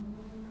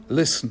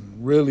Listen,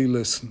 really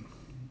listen.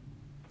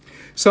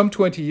 Some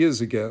 20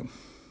 years ago,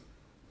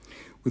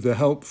 with the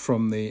help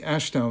from the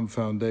Ashdown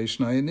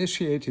Foundation, I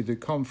initiated a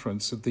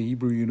conference at the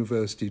Hebrew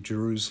University,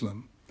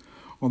 Jerusalem,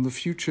 on the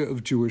future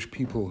of Jewish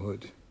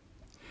peoplehood.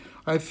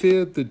 I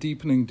feared the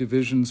deepening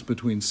divisions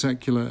between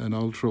secular and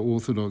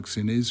ultra-Orthodox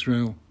in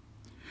Israel,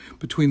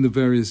 between the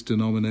various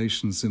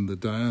denominations in the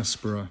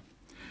diaspora,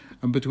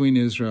 and between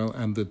Israel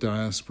and the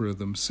diaspora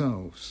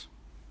themselves.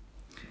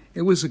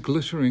 It was a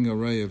glittering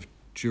array of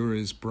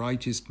Jewry's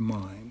brightest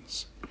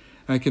minds,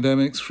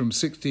 academics from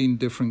 16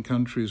 different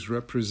countries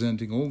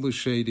representing all the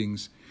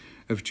shadings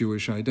of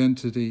Jewish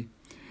identity.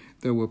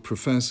 There were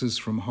professors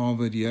from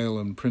Harvard, Yale,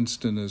 and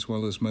Princeton, as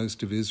well as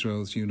most of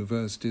Israel's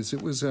universities.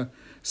 It was a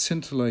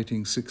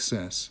scintillating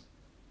success,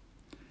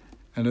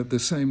 and at the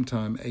same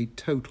time, a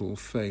total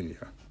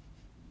failure.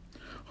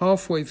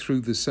 Halfway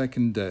through the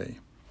second day,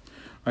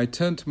 I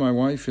turned to my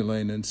wife,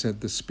 Elaine, and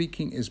said, "The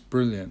speaking is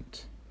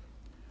brilliant.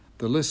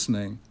 The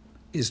listening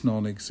is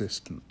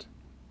non-existent."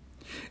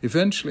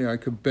 Eventually, I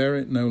could bear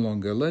it no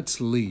longer.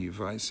 "Let's leave,"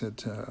 I said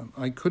to her.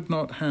 I could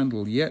not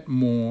handle yet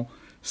more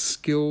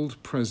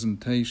skilled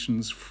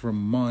presentations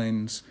from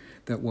minds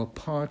that were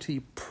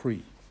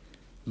party-pre,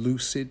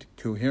 lucid,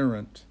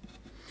 coherent,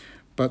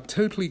 but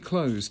totally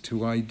closed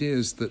to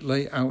ideas that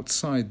lay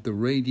outside the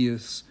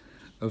radius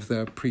of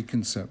their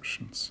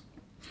preconceptions.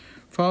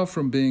 Far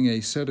from being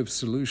a set of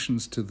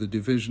solutions to the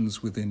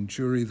divisions within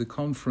Jewry, the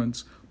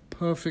conference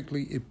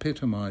perfectly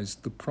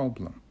epitomized the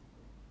problem.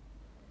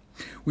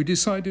 We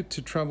decided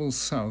to travel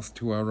south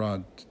to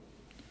Arad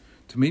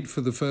to meet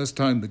for the first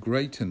time the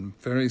great and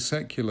very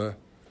secular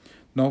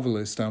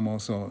novelist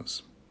Amos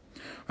Oz.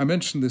 I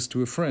mentioned this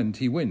to a friend.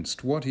 He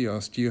winced. "What?" he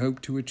asked. "Do you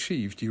hope to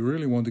achieve? Do you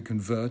really want to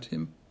convert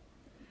him?"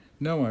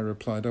 "No," I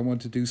replied. "I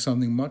want to do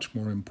something much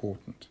more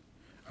important.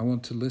 I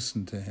want to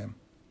listen to him."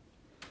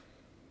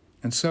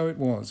 And so it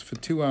was. For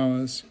 2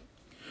 hours,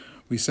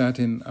 we sat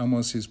in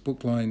Amos's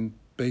book-lined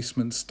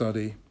basement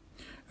study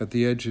at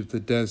the edge of the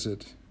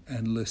desert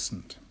and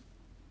listened.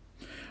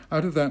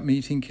 Out of that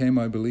meeting came,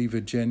 I believe,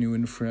 a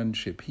genuine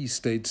friendship. He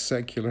stayed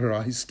secular,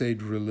 I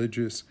stayed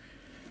religious,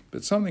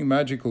 but something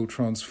magical,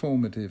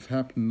 transformative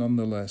happened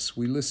nonetheless.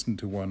 We listened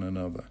to one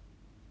another.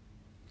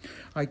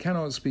 I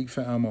cannot speak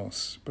for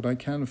Amos, but I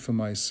can for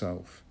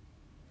myself.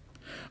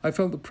 I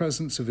felt the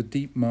presence of a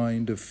deep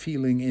mind, of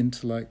feeling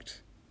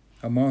intellect,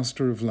 a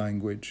master of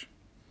language.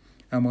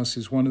 Amos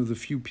is one of the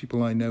few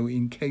people I know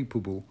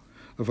incapable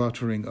of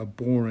uttering a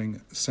boring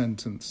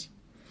sentence,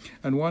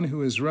 and one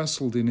who has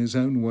wrestled in his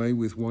own way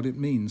with what it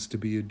means to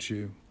be a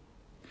Jew.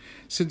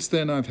 Since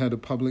then, I've had a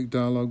public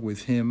dialogue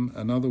with him,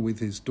 another with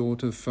his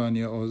daughter,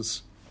 Fania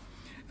Oz,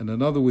 and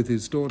another with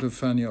his daughter,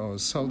 Fania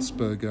Oz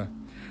Salzberger,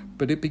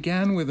 but it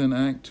began with an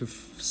act of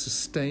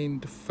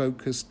sustained,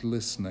 focused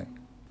listening.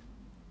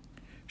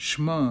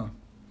 Shema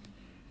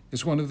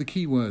is one of the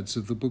key words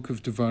of the book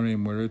of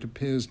Devarim, where it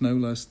appears no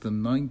less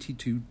than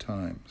 92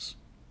 times.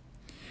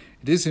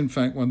 It is, in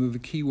fact, one of the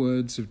key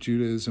words of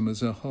Judaism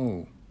as a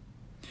whole.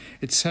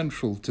 It's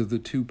central to the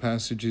two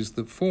passages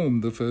that form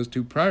the first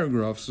two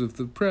paragraphs of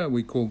the prayer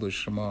we call the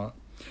Shema,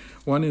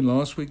 one in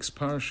last week's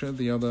parasha,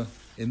 the other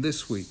in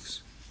this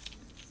week's.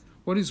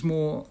 What is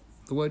more,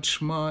 the word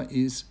Shema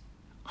is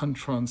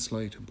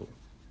untranslatable.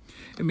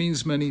 It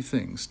means many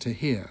things: to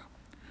hear,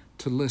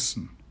 to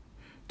listen,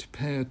 to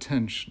pay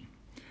attention,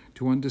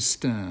 to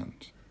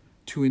understand,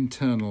 to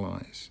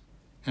internalize,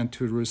 and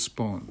to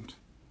respond.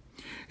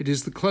 It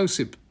is the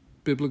closest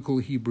biblical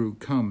Hebrew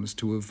comes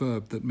to a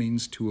verb that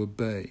means to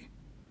obey.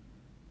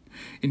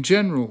 In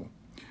general,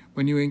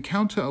 when you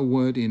encounter a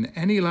word in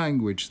any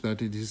language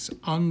that it is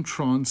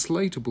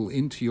untranslatable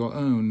into your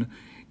own,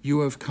 you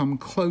have come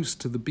close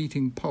to the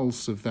beating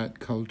pulse of that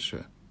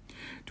culture.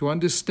 To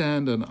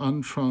understand an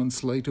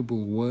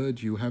untranslatable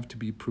word, you have to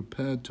be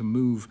prepared to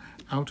move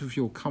out of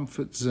your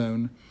comfort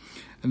zone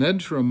and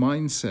enter a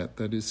mindset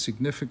that is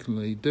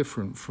significantly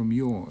different from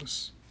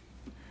yours.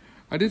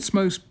 At its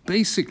most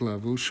basic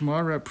level,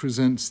 Shema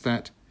represents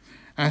that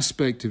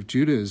aspect of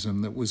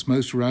Judaism that was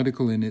most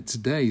radical in its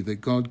day, that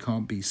God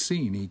can't be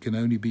seen, he can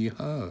only be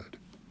heard.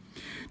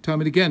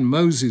 Time and again,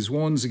 Moses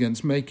warns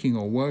against making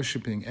or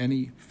worshipping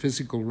any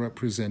physical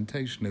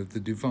representation of the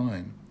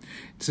divine.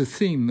 It's a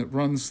theme that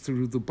runs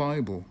through the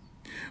Bible.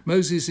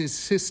 Moses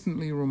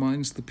insistently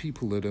reminds the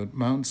people that at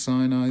Mount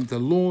Sinai, the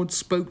Lord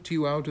spoke to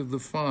you out of the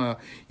fire.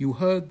 You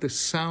heard the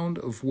sound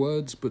of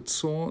words but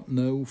saw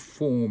no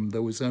form.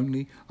 There was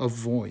only a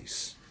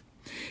voice.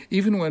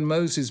 Even when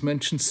Moses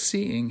mentions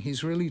seeing,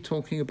 he's really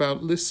talking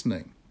about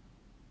listening.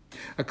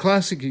 A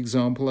classic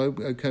example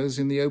occurs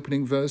in the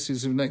opening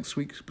verses of next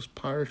week's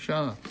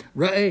parasha.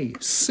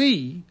 Ra'eh,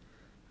 see,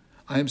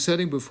 I am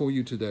setting before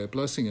you today a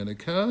blessing and a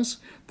curse.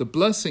 The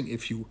blessing,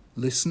 if you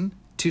listen,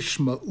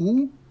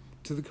 tishma'u,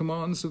 to the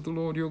commands of the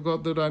Lord your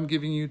God that I'm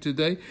giving you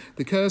today.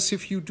 The curse,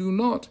 if you do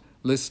not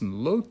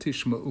listen, lo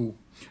tishma'u,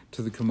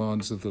 to the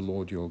commands of the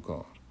Lord your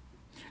God.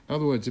 In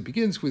other words, it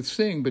begins with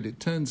seeing, but it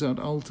turns out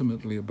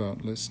ultimately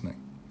about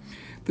listening.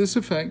 This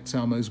affects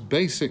our most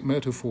basic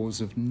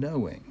metaphors of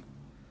knowing.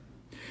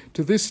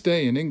 To this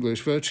day in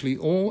English, virtually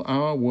all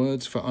our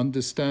words for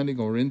understanding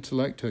or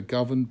intellect are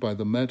governed by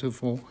the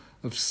metaphor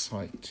of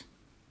sight.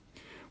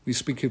 We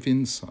speak of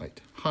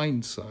insight,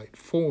 hindsight,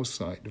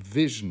 foresight,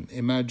 vision,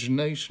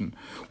 imagination.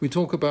 We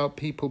talk about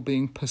people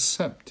being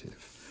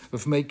perceptive,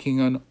 of making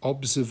an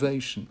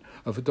observation,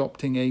 of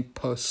adopting a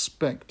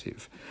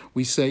perspective.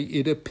 We say,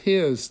 it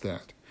appears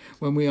that.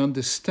 When we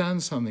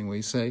understand something,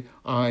 we say,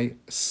 I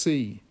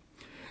see.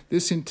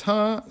 This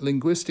entire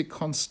linguistic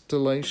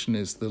constellation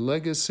is the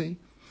legacy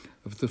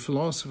of the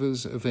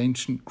philosophers of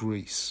ancient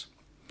Greece,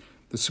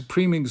 the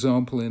supreme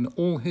example in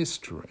all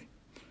history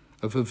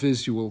of a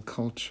visual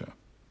culture.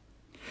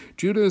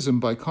 Judaism,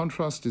 by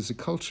contrast, is a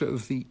culture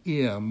of the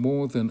ear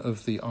more than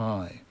of the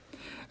eye.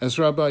 As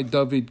Rabbi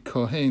David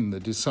Cohen, the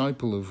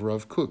disciple of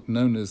Rav Kook,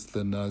 known as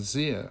the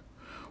Nazir,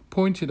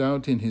 pointed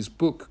out in his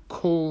book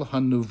Kol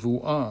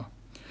HaNevuah,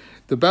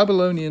 the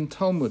Babylonian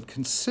Talmud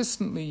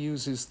consistently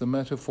uses the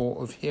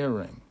metaphor of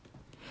hearing.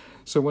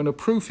 So when a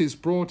proof is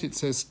brought, it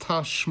says,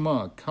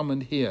 Tashma, come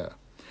and hear.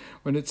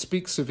 When it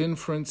speaks of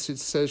inference, it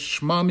says,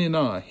 Shma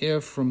minah,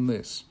 hear from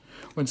this.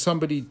 When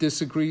somebody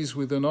disagrees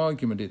with an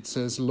argument, it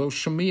says, Lo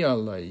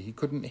shami'a lei, he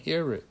couldn't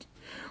hear it.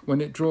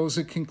 When it draws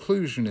a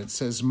conclusion, it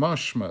says,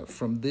 Mashma,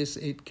 from this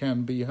it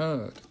can be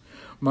heard.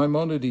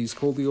 Maimonides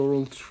called the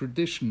oral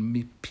tradition,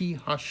 Mipi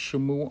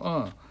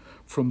hashamu'ah,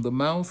 from the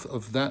mouth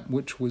of that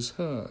which was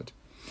heard.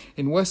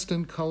 In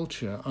Western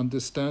culture,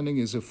 understanding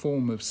is a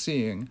form of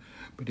seeing,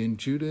 but in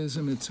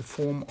Judaism it's a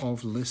form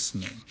of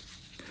listening.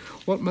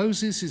 What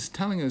Moses is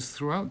telling us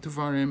throughout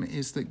Devarim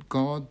is that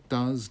God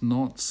does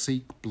not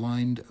seek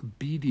blind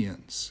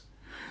obedience.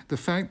 The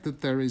fact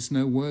that there is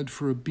no word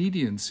for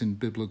obedience in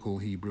biblical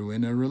Hebrew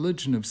in a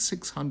religion of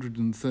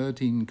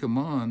 613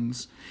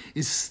 commands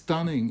is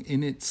stunning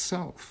in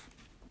itself.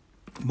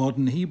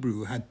 Modern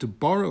Hebrew had to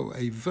borrow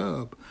a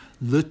verb,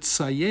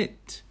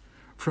 l'tzayet,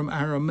 from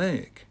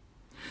Aramaic.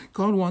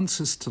 God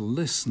wants us to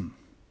listen,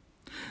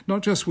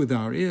 not just with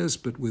our ears,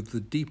 but with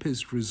the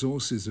deepest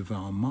resources of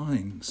our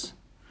minds.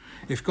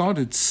 If God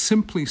had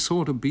simply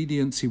sought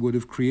obedience, he would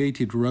have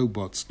created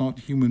robots, not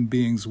human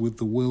beings with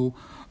the will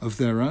of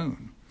their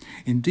own.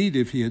 Indeed,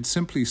 if he had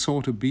simply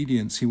sought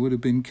obedience, he would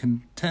have been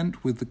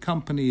content with the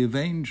company of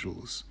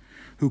angels,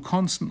 who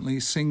constantly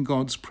sing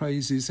God's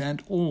praises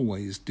and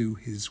always do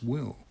his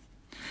will.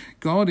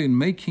 God, in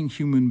making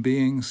human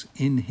beings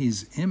in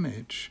his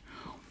image,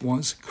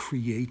 was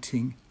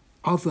creating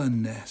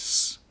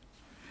otherness.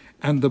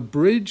 And the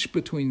bridge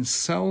between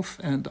self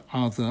and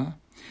other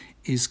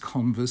is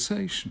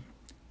conversation,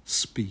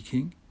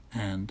 speaking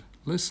and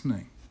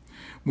listening.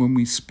 When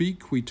we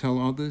speak, we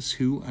tell others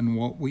who and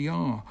what we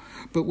are.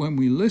 But when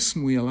we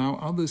listen, we allow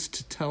others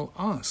to tell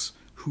us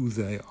who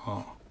they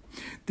are.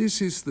 This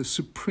is the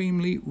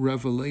supremely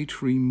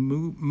revelatory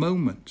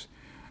moment.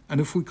 And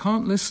if we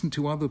can't listen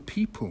to other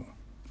people,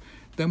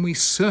 then we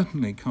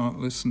certainly can't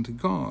listen to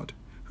God,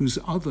 whose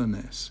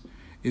otherness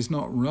is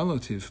not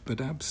relative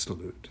but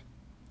absolute.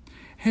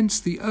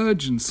 Hence the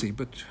urgency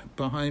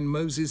behind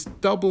Moses'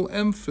 double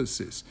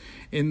emphasis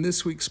in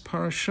this week's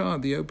parashah,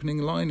 the opening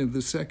line of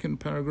the second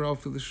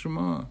paragraph of the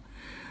Shema.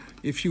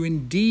 If you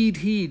indeed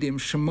heed him,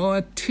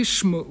 Shema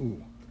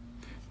tishma'u,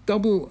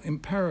 double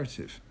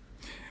imperative.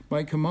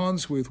 My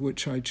commands with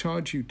which I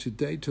charge you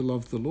today to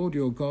love the Lord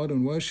your God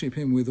and worship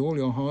him with all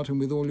your heart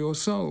and with all your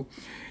soul.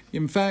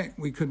 In fact,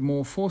 we could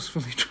more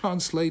forcefully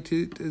translate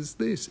it as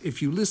this: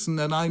 if you listen,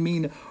 and I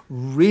mean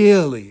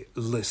really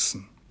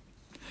listen.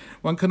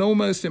 One can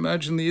almost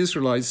imagine the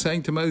Israelites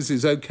saying to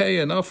Moses, okay,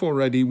 enough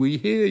already, we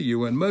hear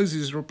you. And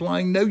Moses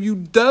replying, no, you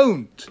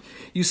don't.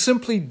 You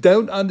simply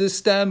don't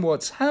understand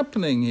what's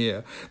happening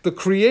here. The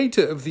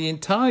creator of the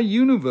entire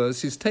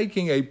universe is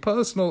taking a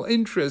personal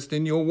interest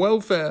in your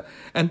welfare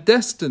and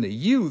destiny.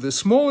 You, the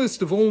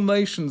smallest of all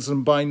nations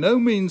and by no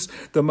means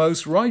the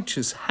most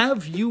righteous,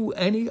 have you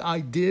any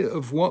idea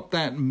of what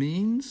that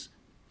means?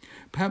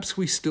 Perhaps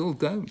we still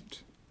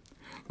don't.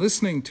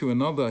 Listening to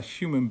another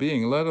human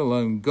being, let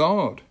alone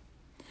God,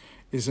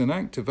 is an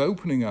act of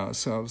opening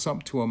ourselves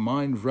up to a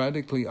mind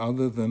radically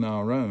other than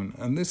our own,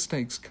 and this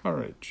takes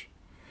courage.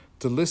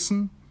 To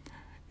listen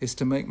is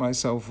to make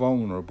myself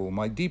vulnerable.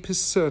 My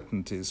deepest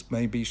certainties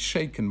may be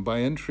shaken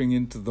by entering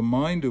into the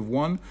mind of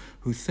one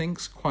who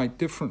thinks quite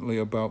differently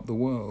about the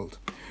world,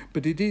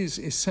 but it is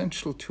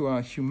essential to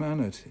our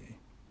humanity.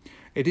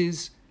 It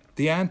is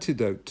the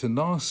antidote to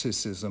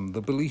narcissism, the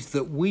belief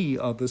that we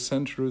are the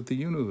center of the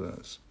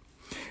universe.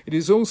 It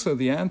is also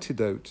the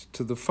antidote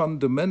to the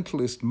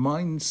fundamentalist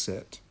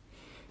mindset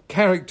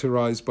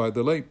characterized by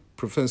the late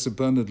Professor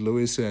Bernard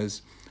Lewis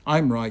as,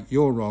 I'm right,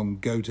 you're wrong,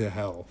 go to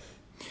hell.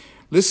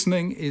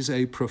 Listening is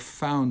a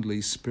profoundly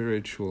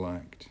spiritual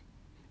act.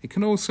 It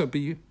can also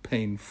be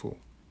painful.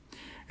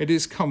 It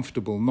is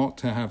comfortable not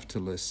to have to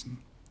listen,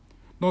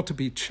 not to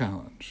be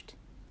challenged,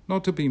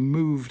 not to be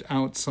moved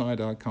outside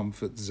our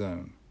comfort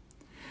zone.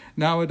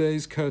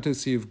 Nowadays,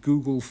 courtesy of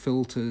Google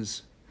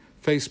filters,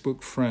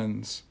 Facebook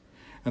friends,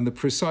 and the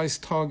precise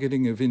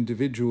targeting of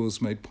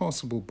individuals made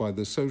possible by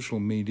the social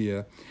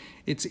media,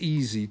 it's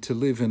easy to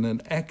live in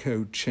an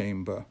echo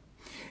chamber,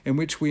 in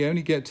which we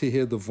only get to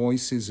hear the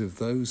voices of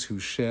those who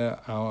share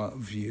our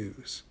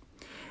views.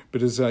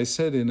 But as I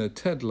said in a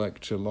TED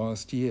lecture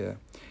last year,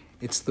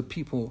 it's the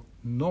people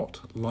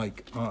not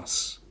like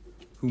us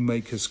who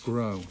make us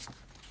grow.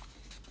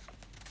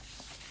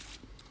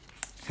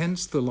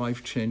 Hence the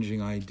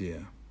life-changing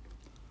idea.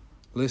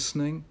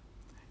 Listening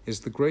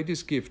is the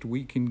greatest gift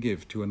we can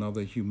give to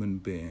another human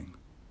being.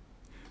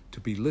 To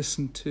be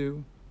listened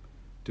to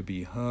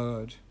be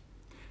heard,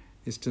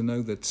 is to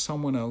know that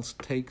someone else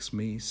takes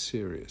me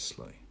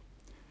seriously.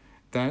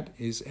 That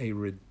is a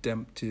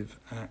redemptive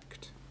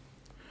act.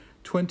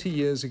 20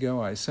 years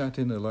ago, I sat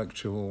in a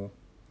lecture hall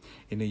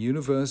in a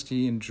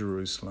university in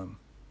Jerusalem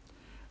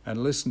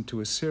and listened to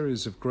a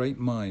series of great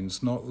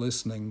minds not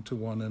listening to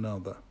one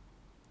another.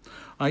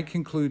 I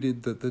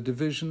concluded that the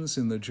divisions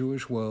in the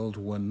Jewish world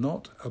were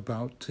not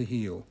about to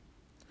heal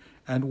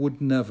and would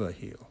never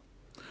heal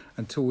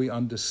until we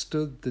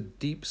understood the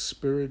deep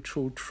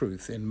spiritual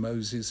truth in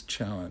Moses'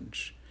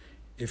 challenge.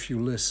 If you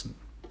listen,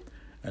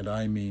 and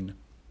I mean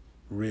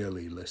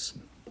really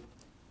listen.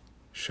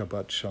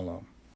 Shabbat Shalom.